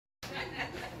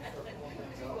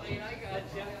Wait, I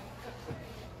got you.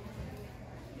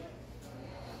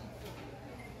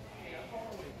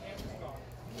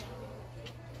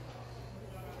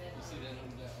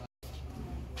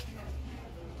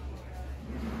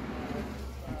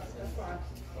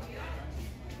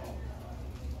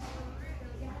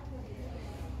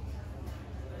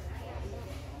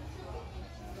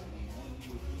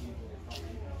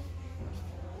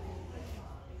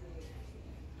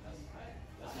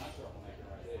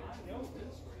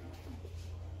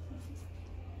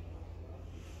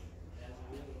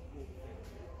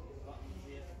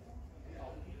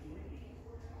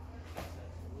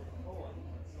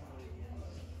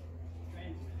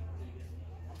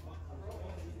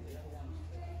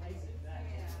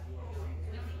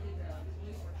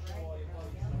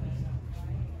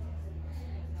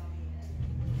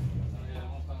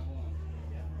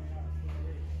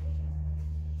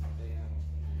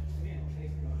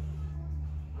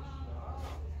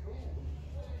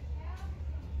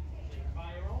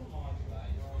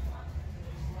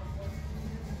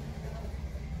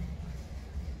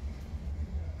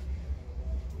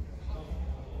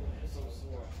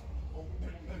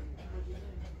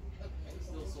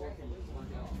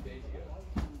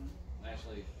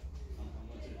 Actually, I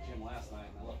went to the gym last night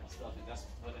and I left my stuff, and that's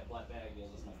what that black bag is.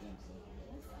 That's my gym stuff.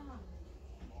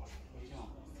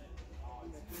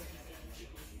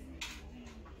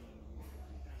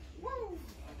 Woo!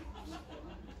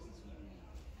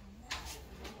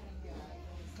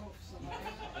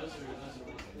 Those are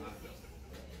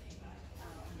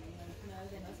No,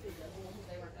 they must be those ones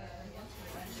they were covering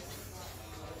yesterday.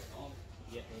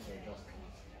 yeah, those are adjustable.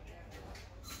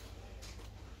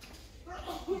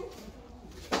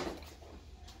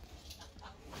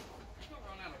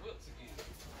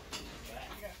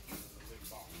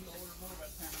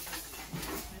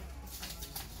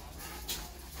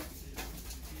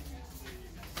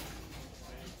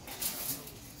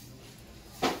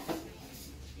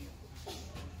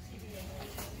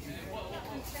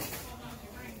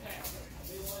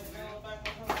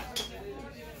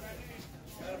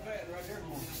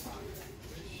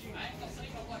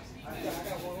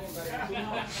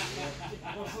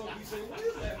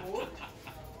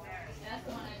 That's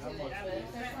the one I do it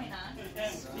with. They're 29.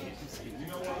 You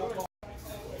know what?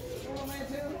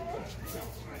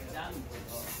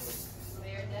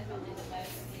 They're definitely the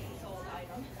most sold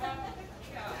item.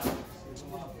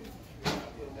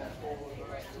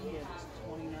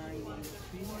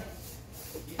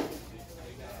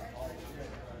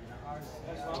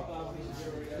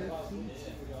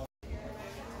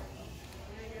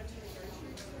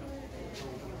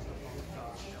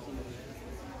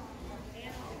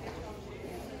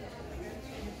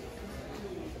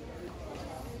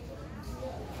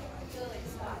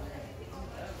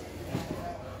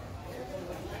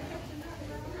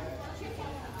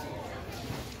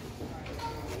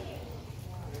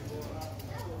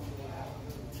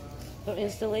 For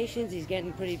installations, he's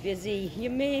getting pretty busy.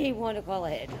 You may want to call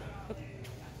ahead. No,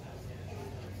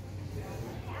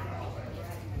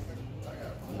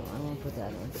 I won't put that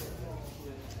on.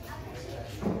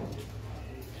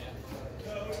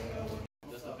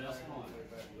 That's the best one.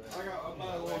 I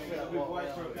buy a big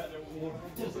white truck out there with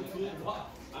one.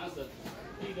 Mine's the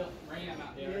beat up Ram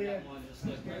out there. I got one just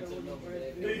stuck right to the middle of the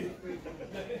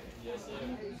day. Yes, sir.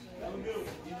 Have a good one.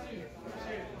 You too.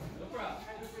 No problem.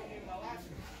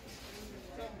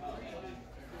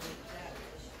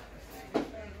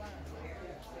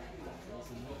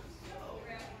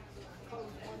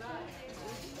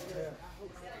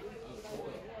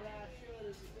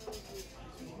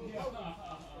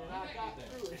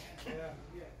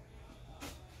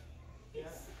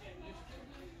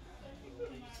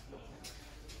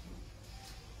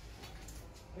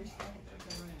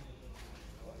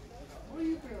 What are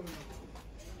you filming?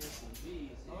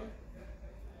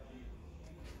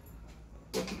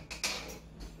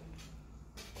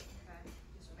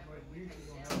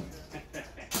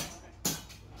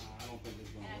 I don't think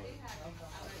it's going to work.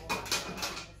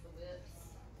 The whips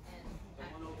and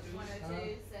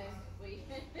 102, so we.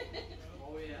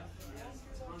 Oh yeah,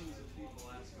 tons of people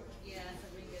ask for it. Yeah, so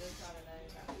we can get a shot of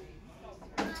those.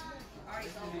 Already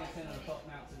sold like 20.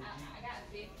 I got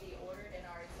 50 ordered and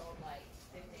already sold like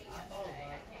 50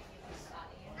 yesterday. I can't get this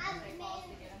shot in. They cost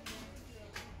to get them.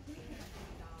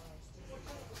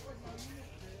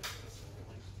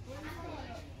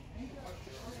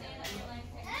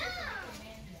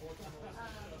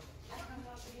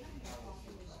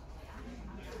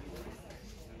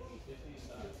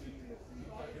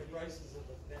 Your prices are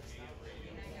the best.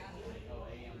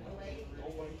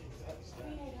 Nobody can touch that.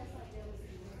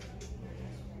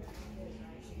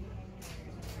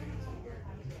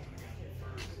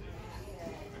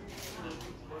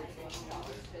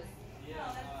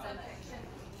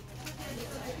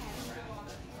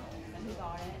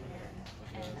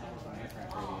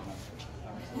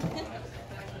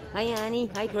 Hi, Annie.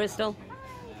 Hi, Crystal.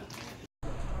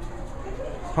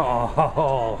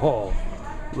 Oh,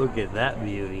 look at that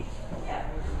beauty.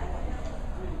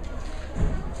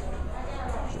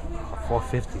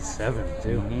 457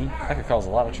 too. That could cause a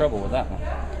lot of trouble with that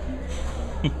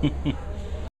one.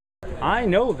 I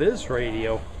know this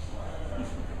radio.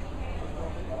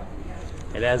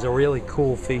 It has a really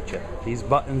cool feature. These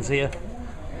buttons here,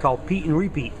 called Peat and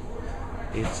Repeat.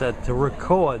 It's to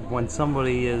record when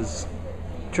somebody is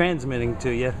transmitting to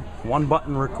you. One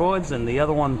button records and the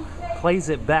other one plays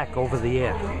it back over the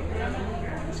air.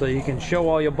 So you can show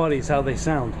all your buddies how they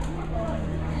sound.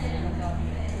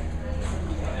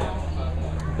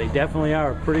 They definitely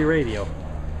are a pretty radio.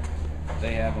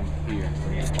 They have them here.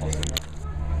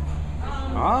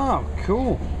 Oh,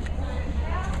 cool.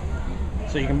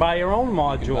 So you can buy your own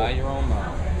module. Buy your own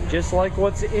module. Just like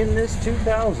what's in this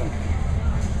 2000.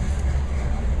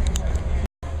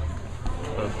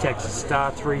 Texas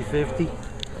Star 350.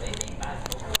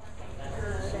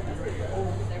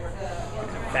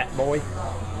 Fat boy.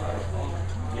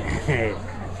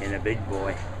 And a big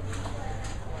boy.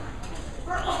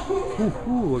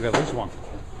 Ooh, look at this one.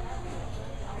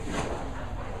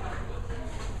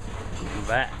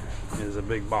 That is a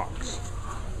big box.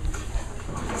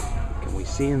 Can we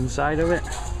see inside of it?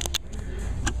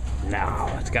 No,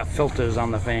 it's got filters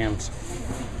on the fans.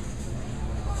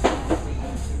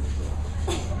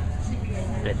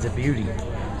 It's a beauty.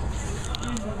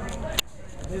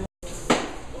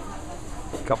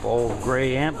 A couple old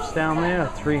gray amps down there, a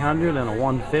 300 and a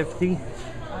 150.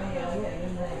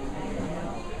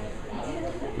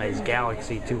 Nice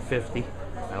Galaxy 250.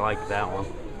 I like that one.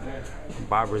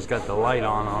 Barbara's got the light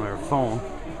on her phone.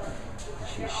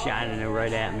 She's shining it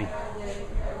right at me.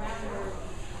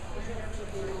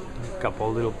 A couple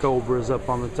of little Cobras up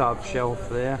on the top shelf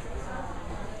there.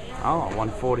 Oh,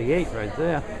 148 right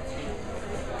there.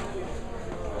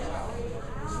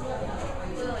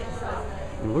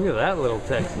 And look at that little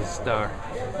Texas Star.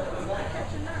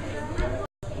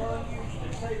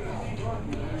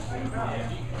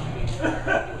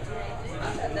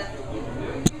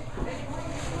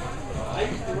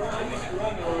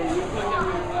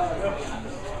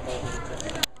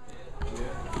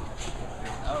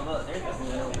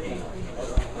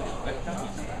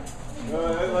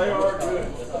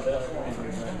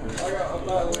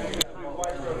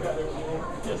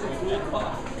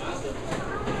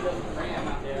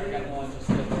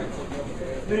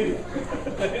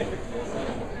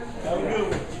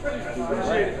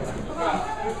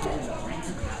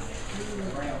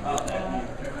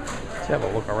 Let's have a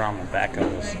look around the back of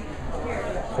this.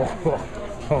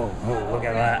 Oh, look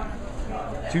at that.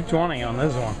 220 on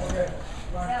this one.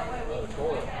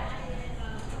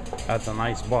 That's a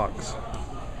nice box.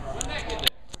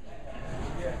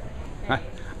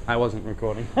 I wasn't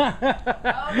recording.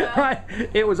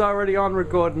 It was already on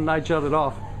record and I shut it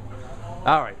off.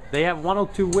 Alright, they have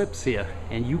 102 whips here,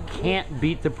 and you can't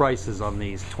beat the prices on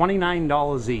these.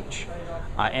 $29 each.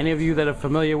 Any of you that are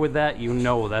familiar with that, you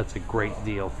know that's a great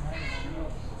deal.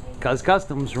 Cuz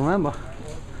Customs, remember,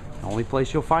 the only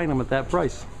place you'll find them at that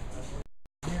price.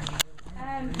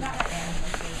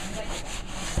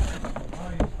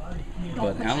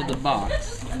 But out of the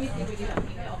box,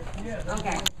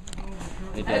 Okay.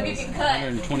 it does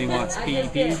 120 watts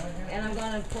PEP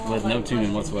with no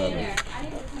tuning whatsoever.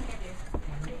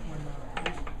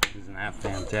 Isn't that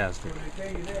fantastic?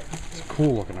 It's a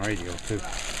cool looking radio too. You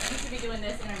should be doing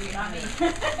this interview, not me.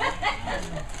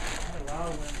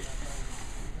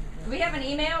 Do we have an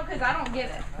email? Because I don't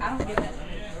get it. I don't get it.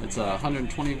 It's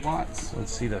 120 watts.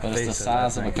 Let's see the But face it's the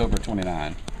size of a Cobra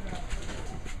 29.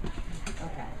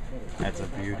 That's a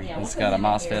beauty. It's got a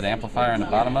MOSFET amplifier in the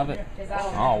bottom of it.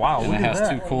 Oh wow, And look it at has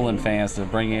that. 2 cooling fans to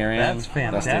bring air in. That's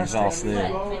fantastic. That's the exhaust there.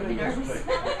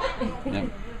 Yep.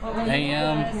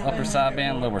 AM, upper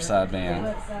sideband, lower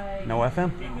sideband. No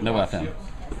FM? No FM.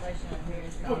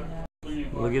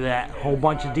 Look at that, whole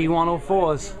bunch of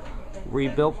D104s.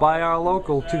 Rebuilt by our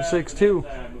local 262.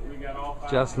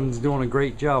 Justin's doing a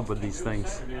great job with these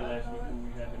things.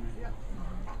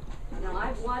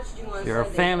 If you're a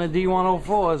fan of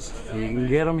D104s, you can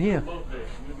get them here.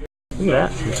 Look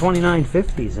at that, some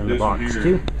 2950s in the box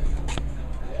too.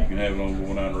 You can have it on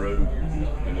going down the road,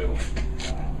 and it'll,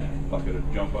 like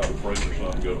it'll jump out of freight or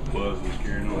something, go to buzz and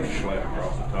steering wheel and slap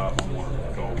across the top on one of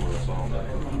the cold wheel songs.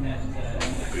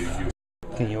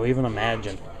 Can you even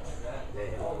imagine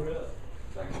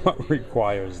what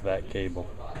requires that cable?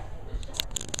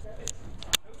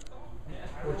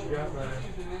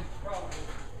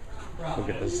 Look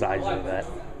at the size of that.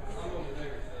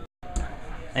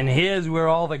 And here's where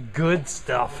all the good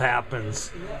stuff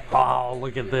happens. Oh,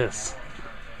 look at this.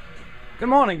 Good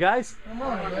morning, guys. Good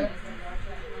morning, man.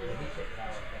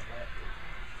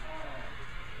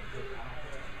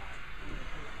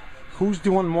 Who's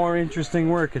doing more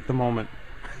interesting work at the moment?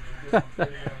 It's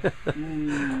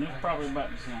probably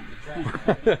about the same.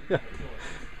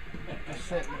 Just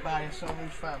sitting by us on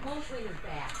these phones.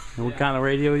 And what kind of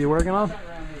radio are you working on?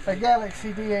 A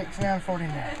Galaxy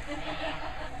DX949.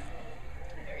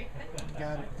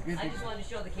 Got it. Good. I just wanted to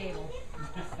show the cable.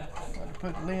 Got to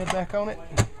put the lid back on it.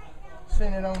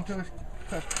 Send it on to the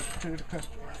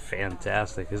customer.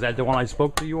 Fantastic. Is that the one I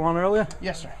spoke to you on earlier?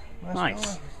 Yes, sir. That's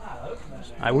Nice.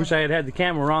 I wish I had had the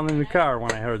camera on in the car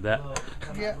when I heard that.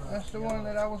 Yeah, that's the one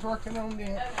that I was working on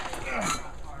then.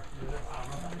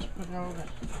 Just put all the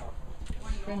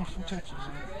finishing touches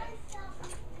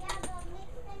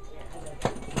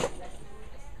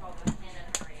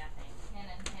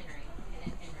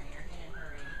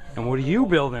And what are you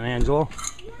building, Angelo?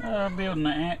 Building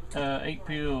an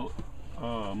 8-pill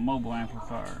mobile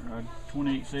amplifier, a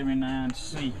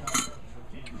 2879C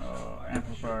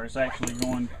amplifier. It's actually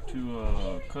going to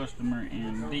a customer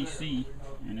in DC,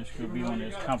 and it's going to be one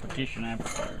of his competition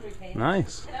amplifiers.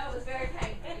 Nice. That was very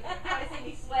painful. I think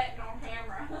he slept on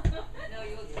camera. No,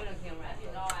 you look good on camera. I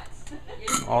did not.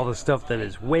 All the stuff that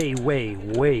is way, way,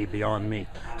 way beyond me.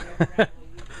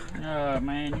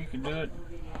 Man, you can do it.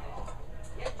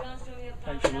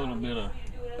 Takes a little bit of...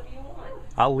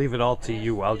 I'll leave it all to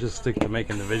you. I'll just stick to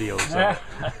making the videos. So.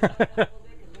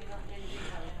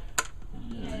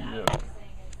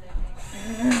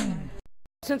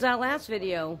 Since our last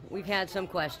video, we've had some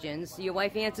questions. Your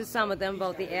wife answered some of them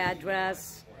about the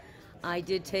address. I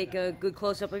did take a good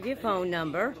close-up of your phone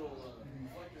number.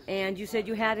 And you said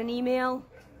you had an email?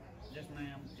 Yes,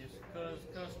 ma'am. It's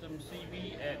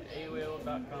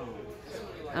customcb@aol.com.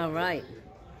 All right.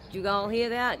 Did you all hear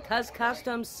that?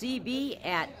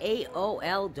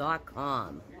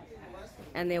 customcb@aol.com.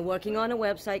 And they're working on a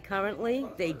website currently.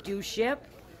 They do ship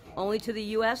only to the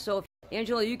U.S. So, if,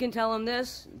 Angela, you can tell them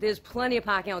this. There's plenty of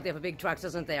parking out there for big trucks,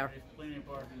 isn't there? There's plenty of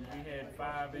parking. We had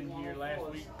 5 in here last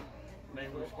week. They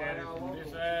were scattered from this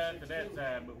side to that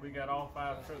side, but we got all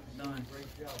 5 trucks done.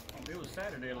 It was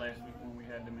Saturday last week when we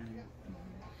had them in here.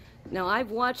 Now,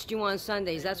 I've watched you on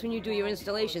Sundays. That's when you do your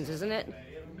installations, isn't it? We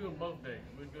do them both days.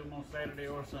 We do them on Saturday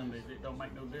or Sundays. It don't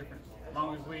make no difference. As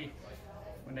long as when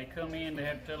they come in, they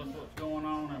have to tell us what's going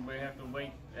on, and we have to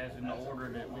wait as in the order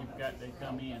that we've got they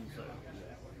come in. So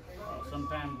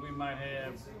sometimes we might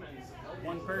have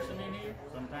one person in here.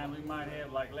 Sometimes we might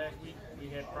have, like last week, we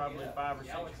had probably 5 or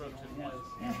 6 trucks at once.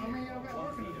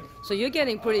 So you're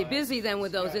getting pretty busy then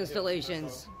with those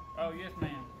installations. Oh yes,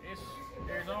 ma'am.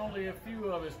 There's only a few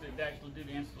of us that actually do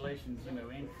the installations, you know,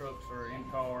 in trucks or in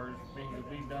cars.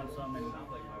 We've done some in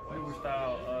newer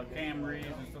style Camrys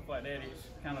and stuff like that. It's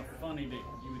kind of funny that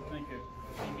you would think of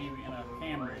CB in a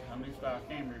Camry, a new style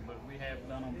Camry, but we have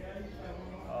done them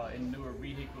in newer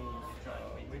vehicles.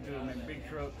 We do them in big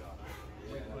trucks.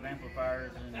 We put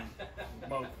amplifiers in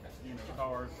both, you know,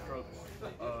 cars, trucks,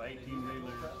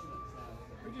 18-wheelers.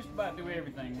 We just about do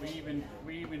everything. We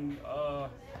even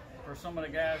for some of the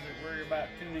guys that worry about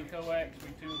tuning coax, we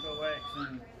tune coax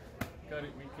and cut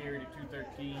it. We carry it at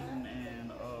 213,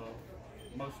 and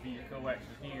most of your coax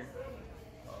is here.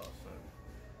 So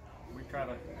we try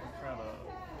to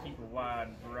keep a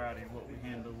wide variety of what we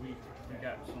handle. We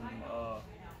got some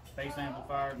bass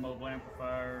amplifiers, mobile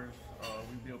amplifiers.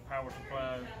 We build power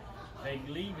supplies. They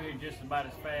leave here just about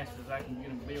as fast as I can get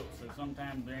them built. So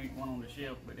sometimes there ain't one on the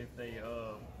shelf, but if they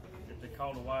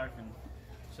call the wife and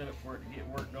set up for it to get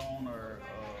worked on, or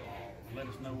let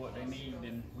us know what they need,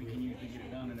 then we can usually get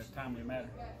it done in a timely manner.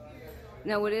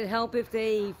 Now, would it help if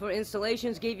they, for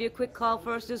installations, gave you a quick call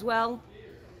first as well?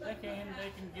 They can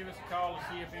give us a call to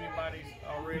see if anybody's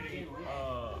already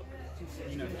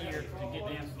you know, here to get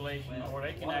the installation, or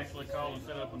they can actually call and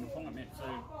set up an appointment. So,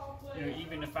 you know,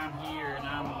 even if I'm here and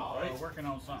I'm working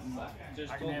on something, I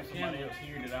can have somebody else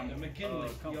here that I'm comfortable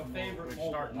with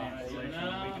starting the installation,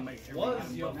 and we can make sure we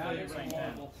can both at the same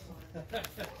time.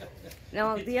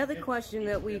 Now, the other question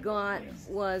that we got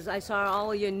was, I saw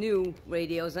all your new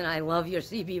radios, and I love your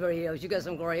CB radios. You got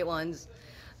some great ones.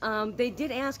 They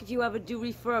did ask if you ever do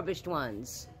refurbished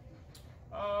ones.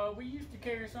 We used to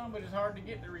carry some, but it's hard to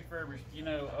get the refurbished, you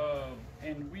know.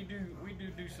 And we do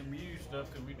some used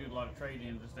stuff because we do a lot of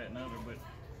trade-ins, this, that, and other. But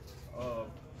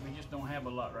we just don't have a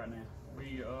lot right now.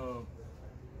 We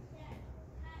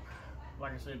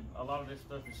like I said, a lot of this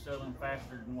stuff is selling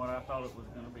faster than what I thought it was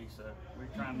going to be. So we're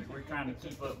trying to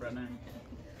keep up right now.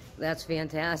 That's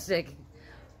fantastic.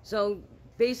 So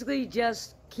basically,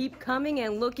 just keep coming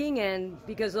and looking, and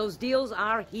because those deals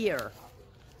are here.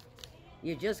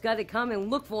 You just got to come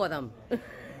and look for them.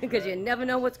 because you never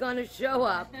know what's going to show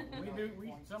up.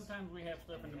 Sometimes we have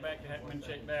stuff in the back that hasn't been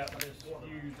checked out, just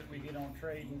used that we get on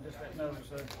trade and just let know.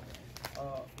 So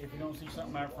if you don't see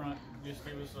something out front, just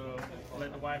give us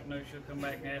let the wife know. She'll come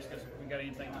back and ask us if we got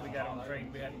anything that we got on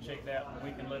trade we hadn't checked out, and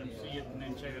we can let them see it and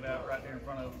then check it out right there in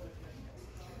front of them.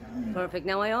 Perfect.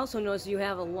 Now I also noticed you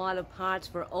have a lot of parts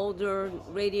for older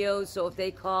radios, so if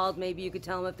they called, maybe you could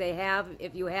tell them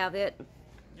if you have it.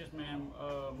 Yes, ma'am.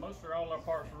 Most or all our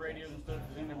parts for radios and stuff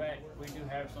is in the back. We do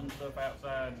have some stuff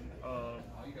outside. Of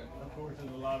course,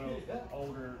 there's a lot of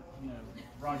older,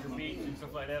 Roger Beats and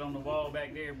stuff like that on the wall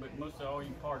back there, but most of all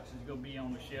your parts is going to be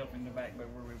on the shelf in the back by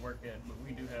where we work at, but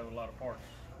we do have a lot of parts.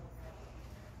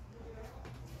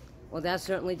 Well, that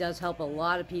certainly does help a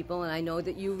lot of people, and I know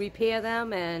that you repair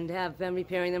them and have been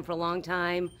repairing them for a long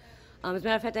time. As a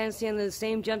matter of fact, I understand the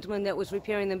same gentleman that was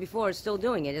repairing them before is still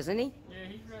doing it, isn't he? Yeah,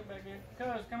 he's right back there.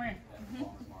 Cuz, come here.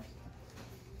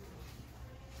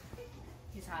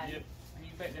 He's hiding. Yep,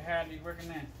 he's back there hiding. He's working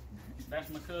now. That's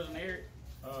my cousin Eric.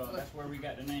 That's where we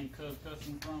got the name Cuz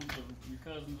Custom from, so your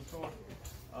cousins, of course.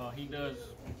 He does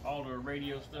all the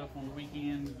radio stuff on the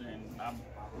weekends, and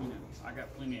I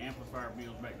got plenty of amplifier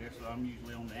bills back there, so I'm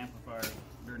usually on the amplifiers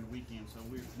during the weekend. So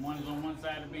one is on one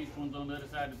side of the beach, one's on the other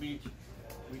side of the beach.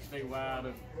 We stay wide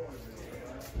open.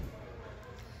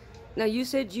 Now, you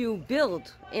said you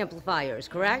build amplifiers,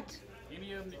 correct?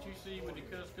 Any of them that you see with the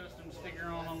Cuz Custom sticker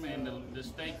on them and the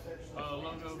stake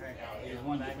logo is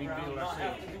one that we build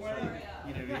ourselves.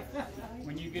 So,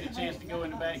 when you get a chance to go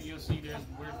in the back, you'll see there's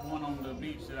one on the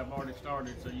beach that I've already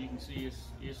started, so you can see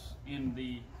it's in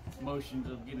the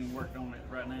motions of getting worked on it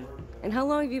right now. And how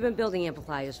long have you been building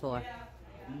amplifiers for?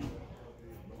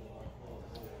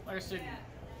 Like I said,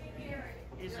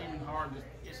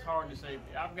 it's hard to say.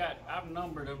 I've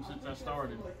numbered them since I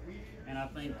started, and I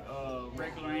think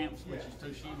regular amps, which is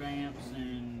Toshiba amps,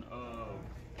 and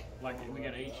like we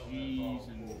got HGs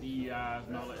and DEIs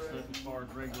and all that stuff as far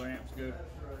as regular amps go.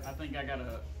 I think I got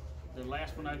the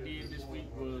last one I did this week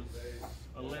was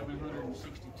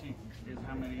 1,162 is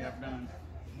how many I've done.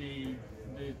 The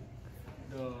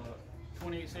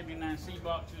 2879C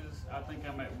boxes, I think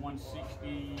I'm at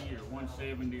 160 or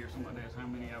 170 or something like that. Is how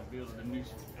many I've built the new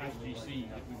SGC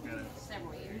that we've got.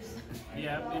 Several years.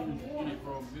 Yeah, I've been in it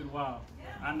for a good while.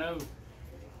 I know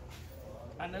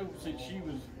since she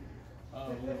was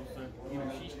little, so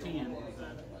she's 10.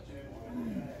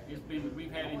 So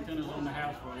we've had antennas on the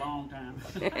house for a long time.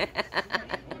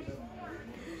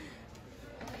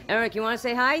 Eric, you want to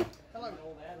say hi? Hello,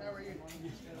 how are you?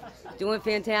 Doing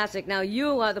fantastic. Now,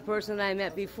 you are the person that I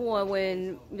met before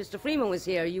when Mr. Freeman was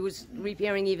here. You was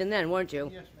repairing even then, weren't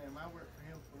you? Yes, ma'am. I worked for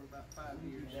him for about 5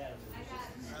 years.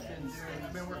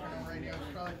 I've been working on radios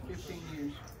probably 15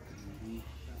 years.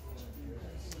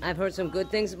 I've heard some good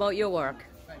things about your work.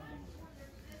 Thank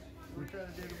you. We try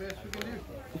to do the best we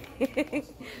can do.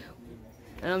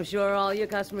 And I'm sure all your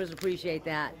customers appreciate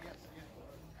that.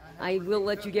 I will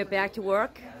let you get back to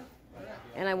work.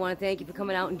 And I want to thank you for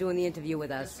coming out and doing the interview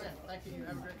with us. Thank you.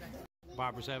 Have a great day.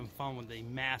 Barbara's having fun with the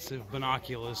massive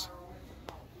binoculars.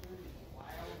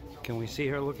 Can we see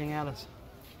her looking at us?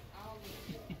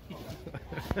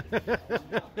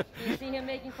 You see him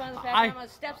making fun of the fact that I'm on a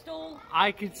step stool?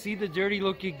 I can see the dirty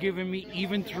look you're giving me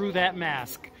even through that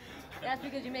mask. That's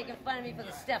because you're making fun of me for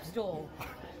the step stool.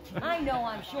 I know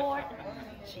I'm short.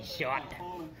 She's short.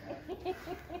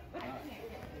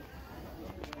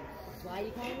 That's why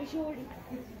you call me Shorty.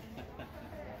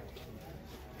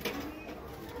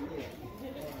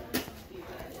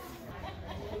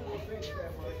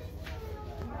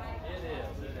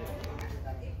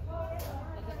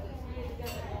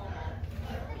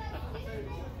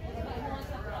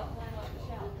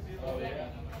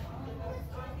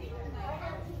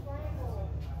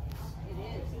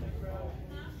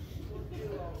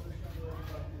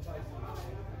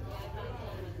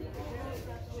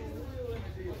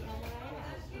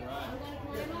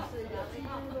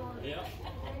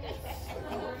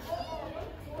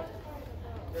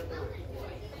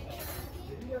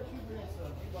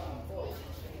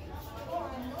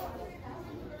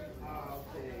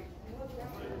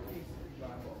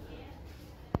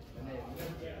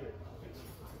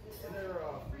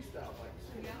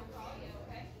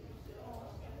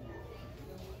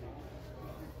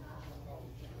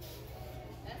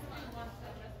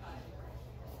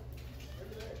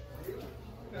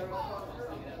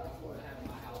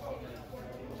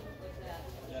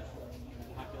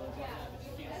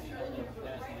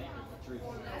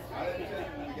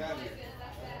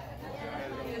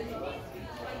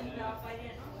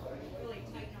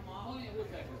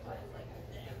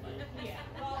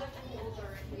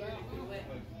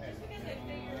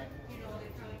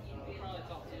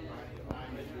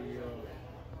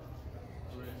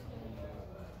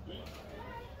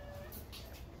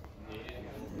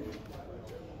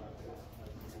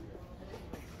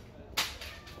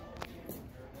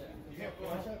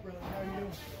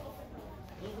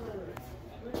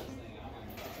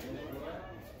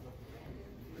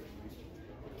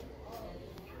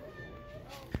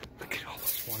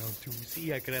 to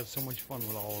see. I could have so much fun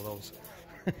with all of those.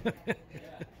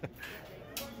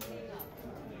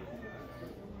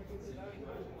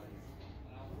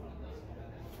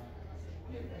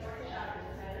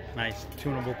 Nice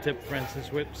tunable tip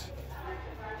Francis whips.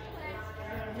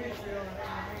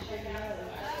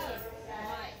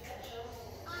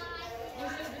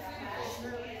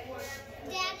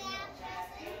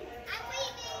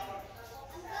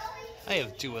 I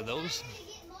have 2 of those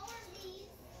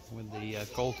with the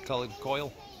gold colored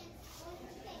coil.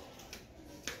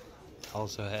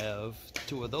 Also have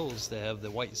 2 of those that have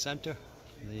the white center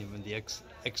and even the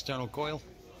external coil.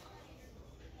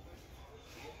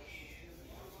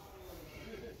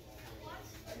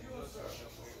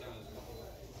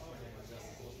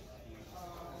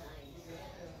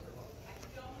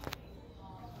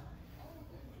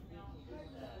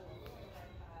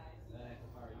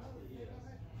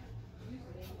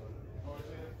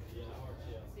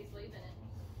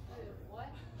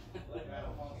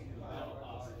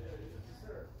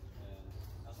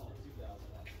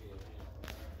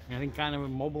 Any kind of a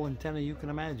mobile antenna you can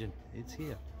imagine, it's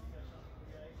here.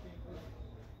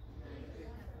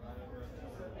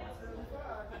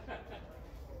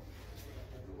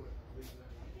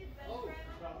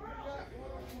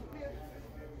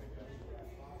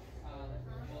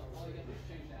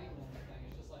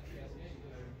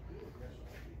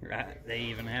 Right, they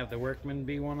even have the Workman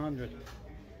B100.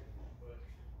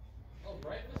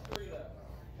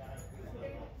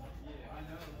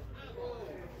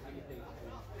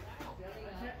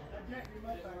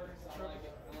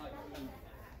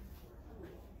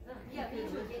 Yeah, me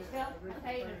too. Get stuff. I'm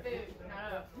paying the food.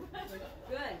 No.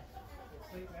 Good.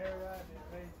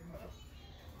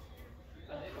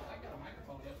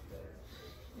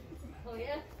 Oh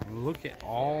yeah? Look at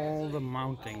all the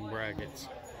mounting brackets.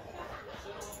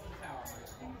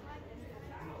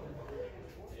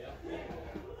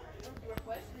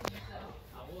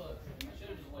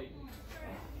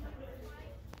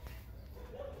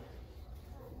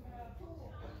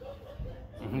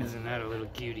 Isn't that a little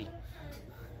cutie?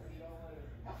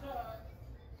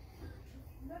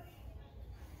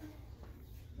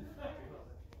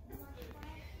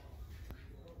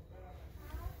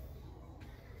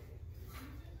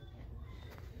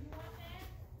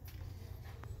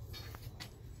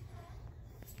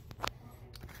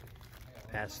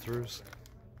 Pass-throughs.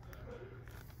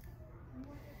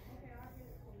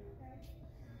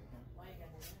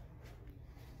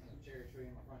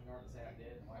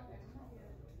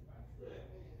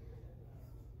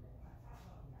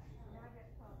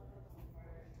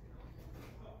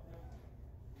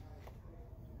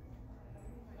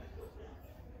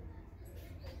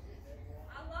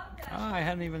 I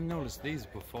hadn't even noticed these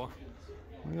before.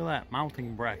 Look at that,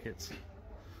 mounting brackets.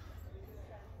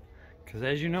 Because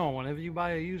as you know, whenever you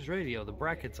buy a used radio, the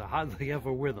brackets are hardly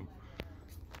ever with them.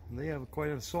 They have quite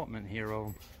an assortment here of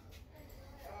them.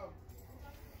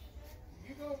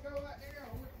 You gonna go out there?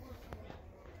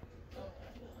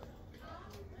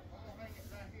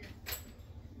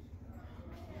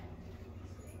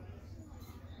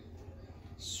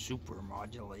 Super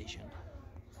modulation.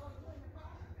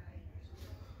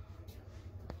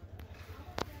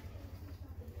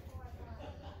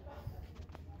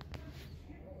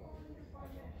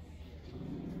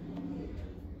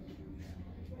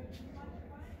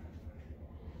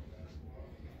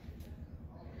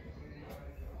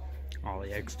 All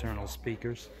the external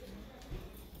speakers.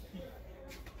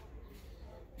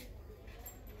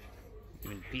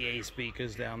 Even PA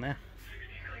speakers down there.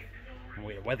 And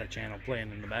we have Weather Channel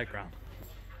playing in the background.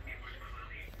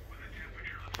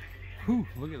 Whew,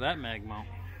 look at that mag mount.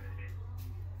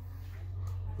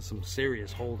 With some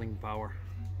serious holding power.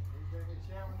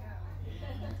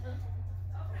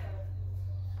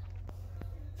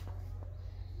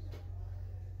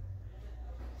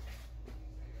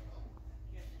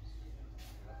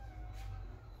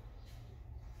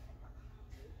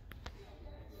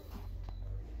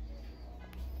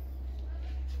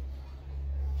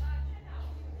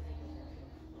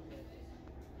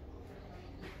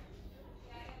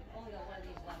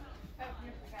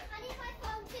 Honey, my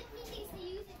phone Tiffany needs to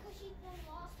use it because she's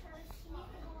lost hers. She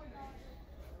needs to go and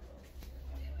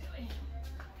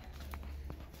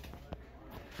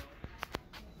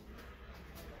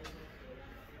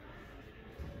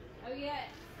Oh yeah,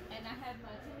 and I have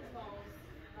my tennis balls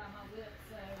by my whip,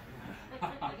 so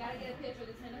I gotta get a picture of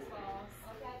the tennis balls.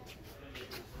 Okay.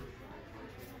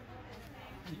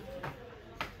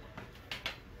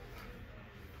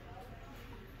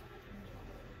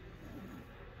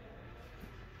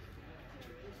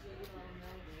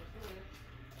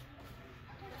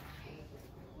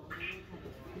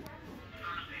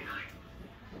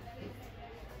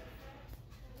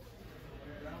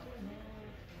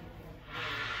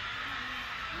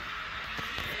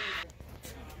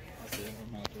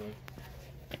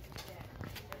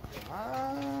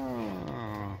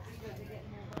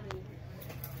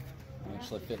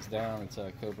 actually fits down. It's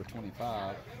a Cobra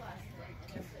 25.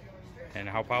 And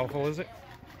how powerful is it?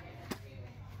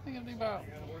 I think it'll be about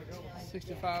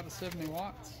 65 to 70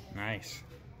 watts. Nice.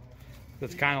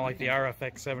 That's kind of like the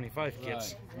RFX 75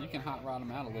 kits. Right. You can hot rod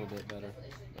them out a little bit better.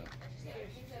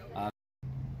 But,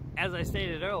 as I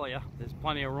stated earlier, there's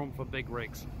plenty of room for big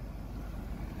rigs.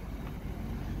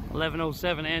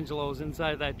 1107 Angelo's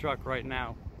inside that truck right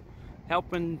now,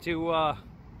 helping to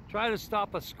try to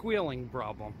stop a squealing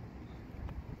problem.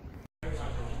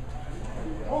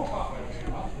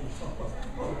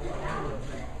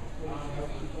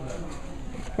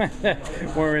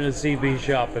 We're in a CB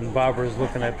shop and Barbara's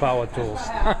looking at power tools.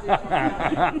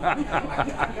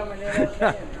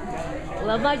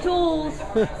 Love my tools.